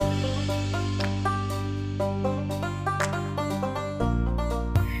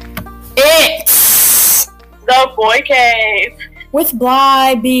Boy Cave. With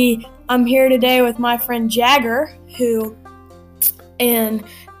Bly B. I'm here today with my friend Jagger, who in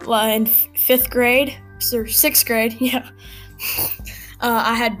 5th grade, or 6th grade,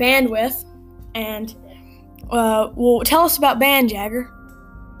 I had band with. And, well, tell us about band, Jagger.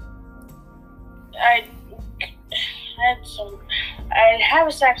 I have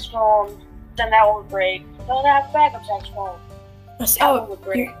a saxophone, then that one would break. Then I have a backup saxophone. Oh,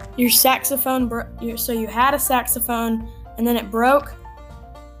 your saxophone so you had a saxophone and then it broke?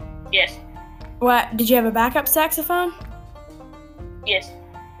 Yes. What? Did you have a backup saxophone? Yes.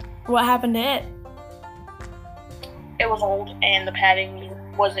 What happened to it? It was old and the padding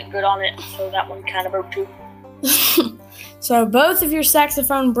wasn't good on it, so that one kind of broke too. So both of your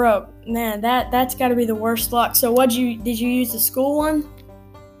saxophone broke. Man, that's got to be the worst luck. So did you use the school one?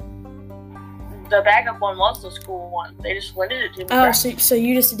 The backup one was the school one. They just lended it to me. Oh, so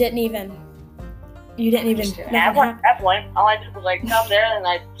you just didn't even have one at that point. All I did was come there and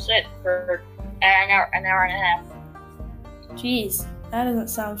I'd sit for an hour and a half. Jeez, that doesn't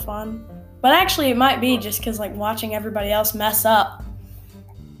sound fun. But actually, it might be just because watching everybody else mess up.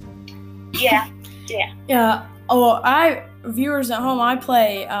 Yeah. Yeah. Oh, viewers at home, I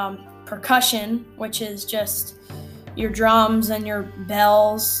play percussion, which is just your drums and your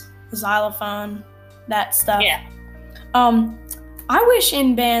bells, xylophone, that stuff. Yeah. I wish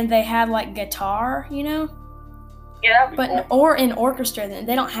in band they had guitar, Yeah, that'd be cool. Or in orchestra.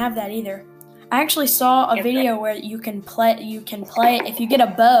 They don't have that either. I actually saw a video where you can play if you get a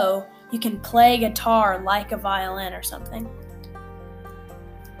bow, you can play guitar like a violin or something.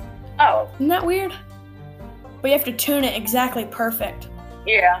 Oh. Isn't that weird? But you have to tune it exactly perfect.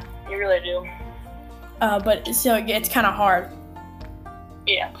 Yeah, you really do. But so it's kind of hard.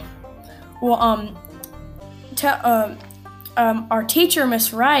 Yeah. Well, our teacher,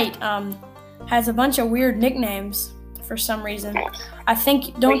 Miss Wright, has a bunch of weird nicknames for some reason. I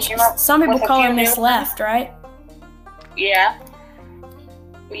think some people call her Miss Left, right? Yeah.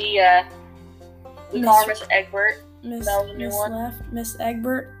 We call her Miss Egbert. Miss one. Left, Miss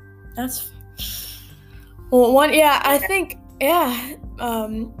Egbert. That's one. Yeah, I think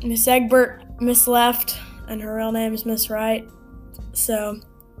Miss Egbert, Miss Left, and her real name is Miss Wright. So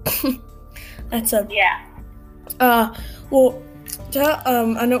that's a Well,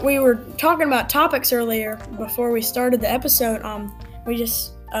 I know we were talking about topics earlier before we started the episode.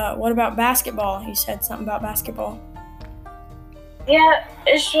 What about basketball? You said something about basketball. Yeah,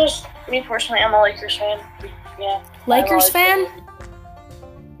 it's just me personally. I'm a Lakers fan. Yeah. Lakers fan?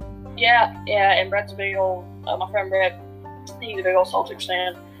 Yeah, and Brett's a big old. My friend Brett, he's a big old Celtics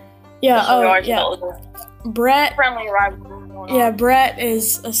fan. Yeah. Brett. Friendly rivalry. Yeah, Brett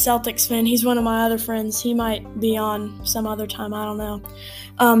is a Celtics fan. He's one of my other friends. He might be on some other time. I don't know.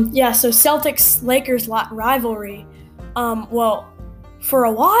 So Celtics-Lakers rivalry. Well, for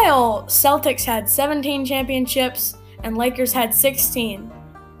a while, Celtics had 17 championships and Lakers had 16.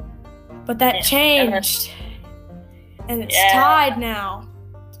 But that changed. And it's tied now.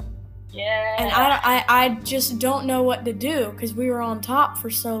 Yeah. And I just don't know what to do because we were on top for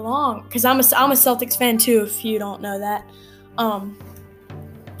so long. Because I'm a Celtics fan too, if you don't know that.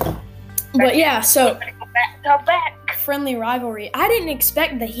 But yeah, so back. Friendly rivalry. I didn't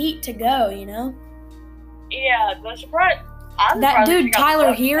expect the Heat to go, Yeah, the surprise. That dude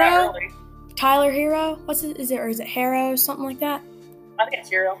Tyler Hero. Tyler Hero. Is it Hero? Something like that. I think it's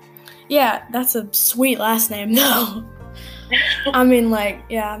Hero. Yeah, that's a sweet last name though. I mean,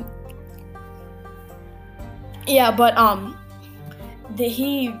 yeah. Yeah, but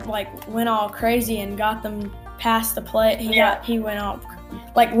he went all crazy and got them past the play. He went off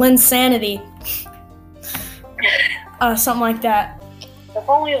Linsanity. Something like that. If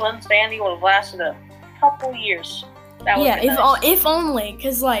only Linsanity would have lasted a couple years. That would be nice. If only,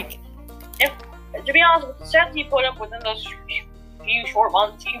 because to be honest, with the stats he put up within those few short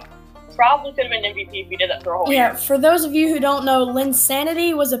months, he probably could have been MVP if he did that for a whole year. Yeah, for those of you who don't know,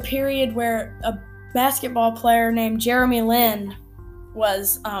 Linsanity was a period where a basketball player named Jeremy Lin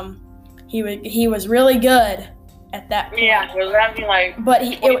was he was really good at that point. Yeah, it was having but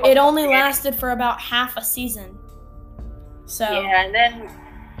it only lasted for about half a season. So yeah, and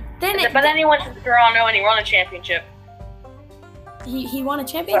then he went to Toronto and he won a championship. He won a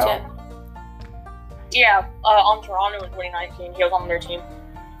championship. Yeah, on Toronto in 2019, he was on their team.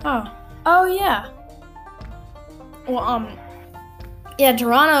 Oh yeah. Well, yeah,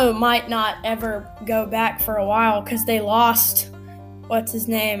 Toronto might not ever go back for a while because they lost. What's his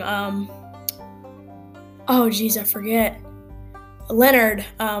name? Oh, geez, I forget. Leonard.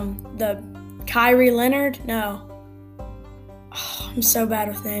 The Kyrie Leonard? No. Oh, I'm so bad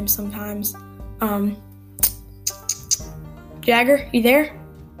with names sometimes. Jagger, you there?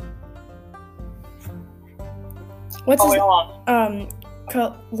 What's his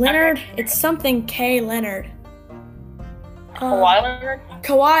Leonard? It's something K. Leonard. Kawhi Leonard?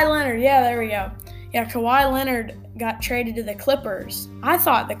 Kawhi Leonard, yeah, there we go. Yeah, Kawhi Leonard got traded to the Clippers. I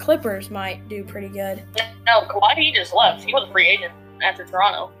thought the Clippers might do pretty good. No, Kawhi, he just left. He was a free agent after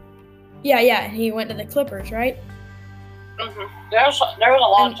Toronto. Yeah, he went to the Clippers, right? Mm-hmm. There was a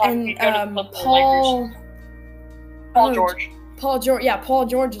lot of talk he'd go to the Clippers and Lakers. Paul George. Paul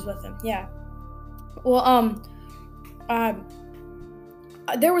George is with him, yeah. Well,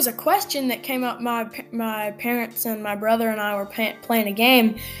 there was a question that came up. My parents and my brother and I were playing a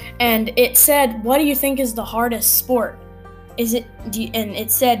game, and it said, "What do you think is the hardest sport?" And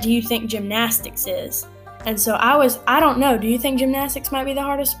it said, "Do you think gymnastics is?" And so I don't know. Do you think gymnastics might be the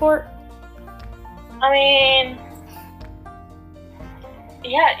hardest sport? I mean,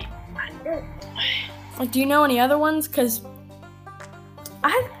 yeah. Like, do you know any other ones? Because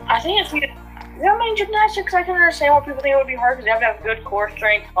I think it's. I mean, gymnastics, I can understand why people think it would be hard because you have to have good core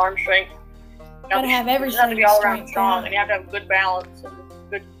strength, arm strength. You gotta have everything. You have to be all around strong, and you have to have good balance and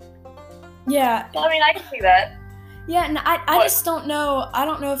good. Yeah. So, I mean, I can see that. Yeah, and I just don't know. I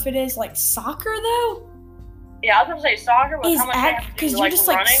don't know if it is like soccer though. Yeah, I was gonna say soccer, but how much because you're just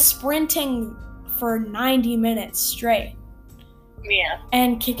like sprinting for 90 minutes straight. Yeah.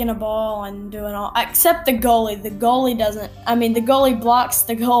 And kicking a ball and doing all, except the goalie. The goalie doesn't. I mean, the goalie blocks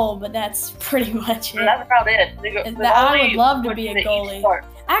the goal, but that's pretty much it. That's about it. I would love to be a goalie.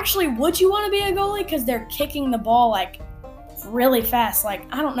 Actually, would you want to be a goalie? Because they're kicking the ball like really fast. Like,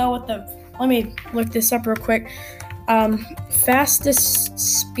 I don't know what the. Let me look this up real quick. Fastest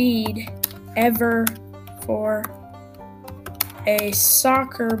speed ever for a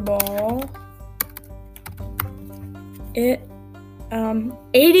soccer ball.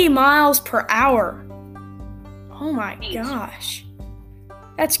 80 miles per hour. Oh my gosh.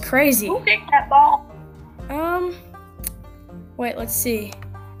 That's crazy. Who kicked that ball? Wait, let's see.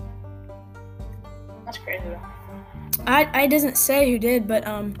 That's crazy. It doesn't say who did, but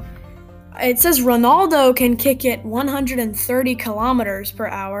it says Ronaldo can kick it 130 kilometers per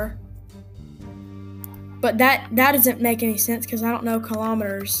hour. But that doesn't make any sense because I don't know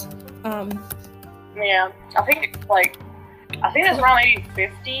kilometers. Yeah, I think it's around maybe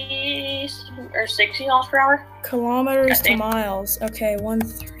 50 or 60 miles per hour. Kilometers to miles. Okay,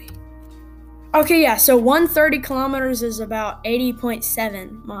 130. Okay, yeah, so 130 kilometers is about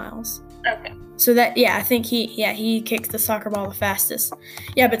 80.7 miles. Okay. So that, yeah, I think he kicks the soccer ball the fastest.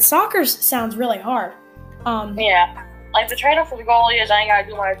 Yeah, but soccer sounds really hard. Yeah. Like, the trade-off for the goalie is I ain't got to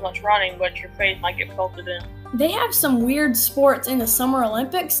do as much running, but your face might get pelted in. They have some weird sports in the Summer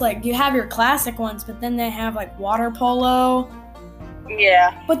Olympics. Like, you have your classic ones, but then they have, like, water polo.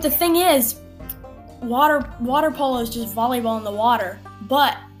 Yeah. But the thing is, water polo is just volleyball in the water.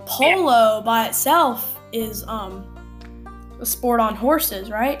 But polo by itself is a sport on horses,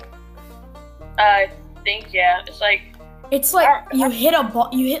 right? I think, yeah. It's like you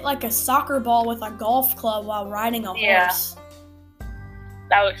hit like a soccer ball with a golf club while riding a horse.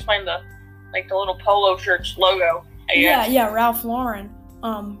 That would explain the little polo shirts logo, I guess. Yeah, Ralph Lauren.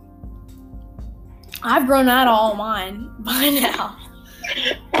 I've grown out of all mine by now.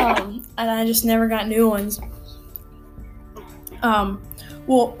 And I just never got new ones.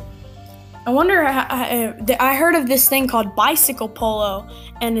 Well, I wonder I heard of this thing called bicycle polo,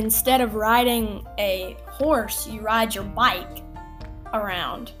 and instead of riding a horse, you ride your bike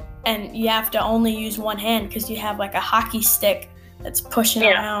around, and you have to only use one hand because you have like a hockey stick that's pushing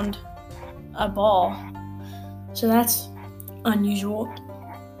around a ball. So that's unusual.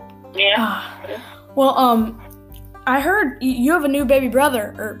 Yeah. Well, I heard you have a new baby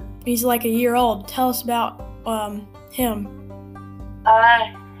brother, or he's like a year old. Tell us about him.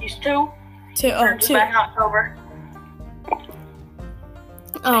 He's two. Two. Back in October.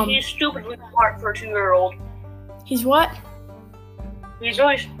 He's stupidly smart for a 2-year-old. He's what? He's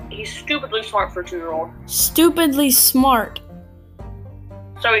stupidly smart for a 2-year-old. Stupidly smart.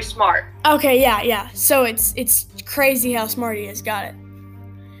 So he's smart. Okay, yeah. So it's crazy how smart he is. Got it.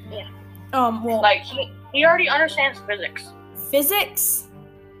 Yeah. Well, like he already understands physics. Physics?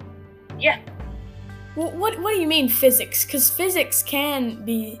 Yeah. Well, what do you mean physics? Because physics can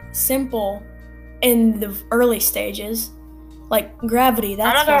be simple in the early stages. Like gravity,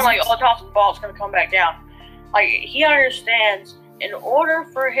 that's I'm not physics. going toss the ball, it's going to come back down. Like, he understands in order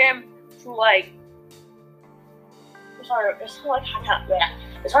for him to it's hard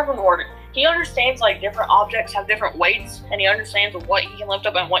for him to word it. He understands different objects have different weights, and he understands what he can lift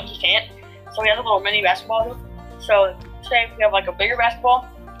up and what he can't. So he has a little mini basketball hoop. So say if we have a bigger basketball,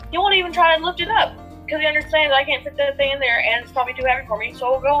 he won't even try to lift it up because he understands I can't fit that thing in there, and it's probably too heavy for me.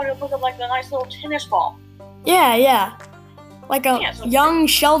 So we'll go and he'll pick up like the nice little tennis ball. Yeah. Like a young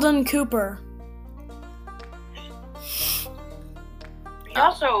Sheldon Cooper. He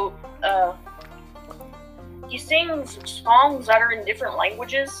also, he sings songs that are in different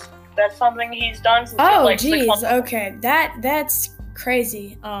languages. That's something he's done since he was like 6 months old. Okay. That's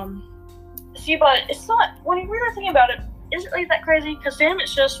crazy. See, but it's not, when you really think about it, isn't really that crazy, because to him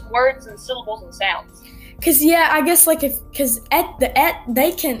it's just words and syllables and sounds. Cause I guess like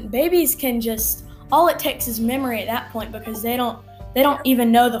babies can just, all it takes is memory at that point, because they don't even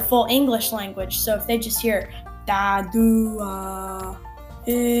know the full English language. So if they just hear da do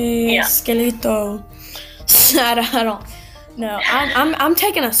esqueleto, I don't know. I'm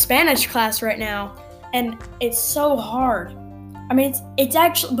taking a Spanish class right now, and it's so hard. I mean, it's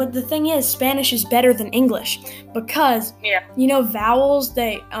actually, but the thing is, Spanish is better than English, because you know, vowels,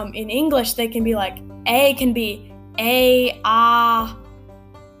 they in English they can be like, A can be A, ah,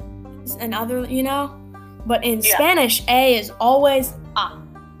 and other, you know, but in Spanish, A is always ah.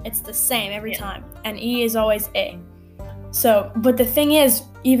 It's the same every time, and E is always A. So, but the thing is,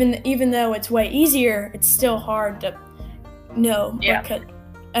 even though it's way easier, it's still hard to know. Yeah.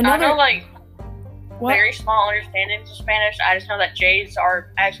 I know, like, very small understandings of Spanish. I just know that J's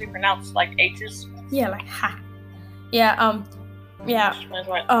are actually pronounced like H's. Yeah, like ha. Yeah.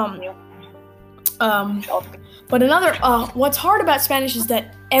 But another, what's hard about Spanish is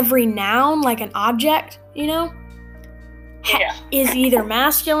that every noun, like an object, you know, is either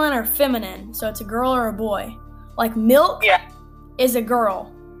masculine or feminine. So it's a girl or a boy. Like milk is a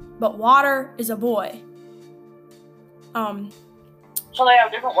girl, but water is a boy. So they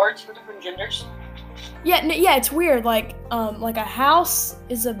have different words for different genders? Yeah, it's weird. Like a house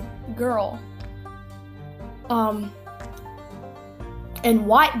is a girl. And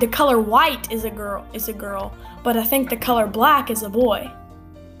white, the color white is a girl, but I think the color black is a boy.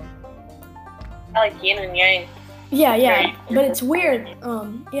 I like yin and yang. Yeah, but it's weird.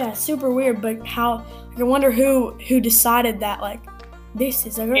 Super weird. But how? I wonder who decided that. Like, this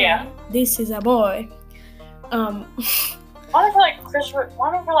is a girl, this is a boy. I wonder for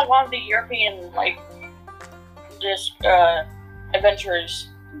one of the European just adventurers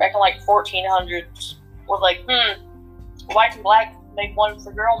back in 1400s was like, white and black, make one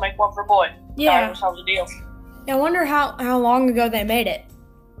for girl, make one for boy. Yeah. That was the deal. I wonder how long ago they made it.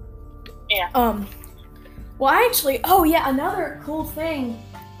 Yeah. Well, another cool thing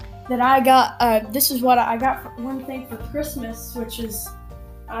that I got, this is what I got for one thing for Christmas, which is,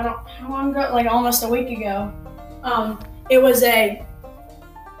 I don't know how long ago, like almost a week ago. It was an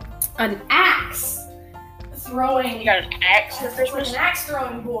axe throwing. You got an axe for Christmas? An axe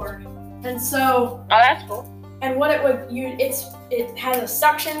throwing board. And so. Oh, that's cool. And what it has a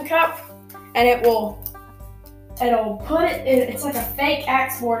suction cup, and it'll put it, it's like a fake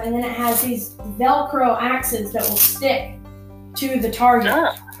axe board, and then it has these Velcro axes that will stick to the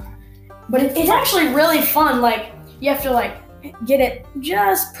target. But it's actually really fun. Like, you have to get it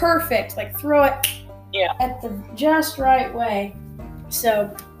just perfect, throw it at the just right way.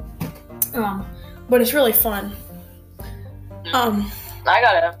 So, but it's really fun. Have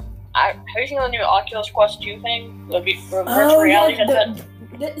you seen the new Oculus Quest 2 thing? The virtual reality headset?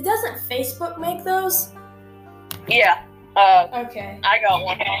 Doesn't Facebook make those? Yeah. Okay. I got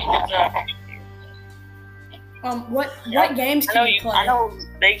one. What games can you play? I know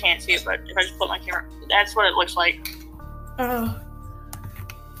they can't see it, but if I just put my camera, that's what it looks like. Oh.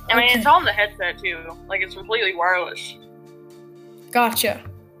 I mean, it's on the headset too. It's completely wireless. Gotcha.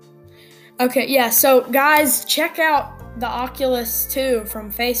 Okay, yeah. So guys, check out the Oculus 2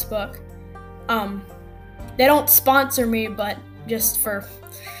 from Facebook. They don't sponsor me, but just for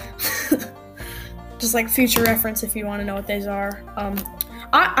just future reference if you want to know what these are.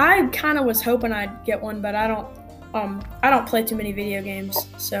 I kind of was hoping I'd get one, but I don't play too many video games,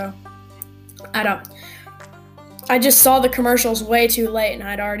 so I don't. I just saw the commercials way too late, and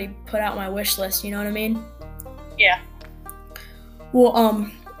I'd already put out my wish list. You know what I mean? Yeah. Well,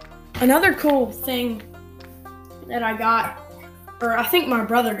 another cool thing that I got, or I think my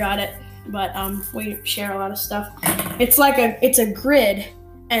brother got it, but we share a lot of stuff. It's it's a grid,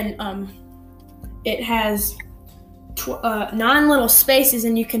 and it has 9 little spaces,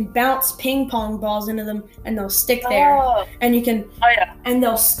 and you can bounce ping pong balls into them, and they'll stick there. And you can, and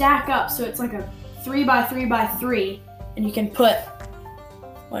they'll stack up, so it's like a 3x3x3, and you can put,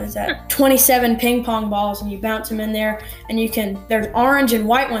 27 ping pong balls, and you bounce them in there, and there's orange and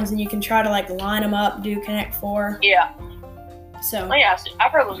white ones, and you can try to line them up, do Connect 4. Yeah. So. Oh yeah,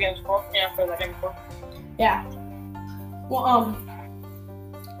 I've heard those games before. Yeah, I've heard that game before. Yeah. Well,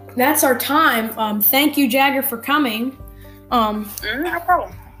 that's our time. Thank you, Jagger, for coming. No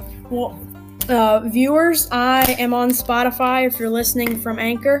problem. Well, viewers, I am on Spotify if you're listening from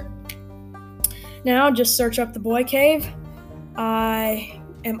Anchor. Now, just search up The Boy Cave. I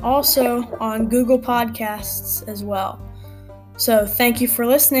am also on Google Podcasts as well. So, thank you for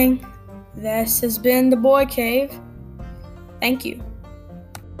listening. This has been The Boy Cave. Thank you.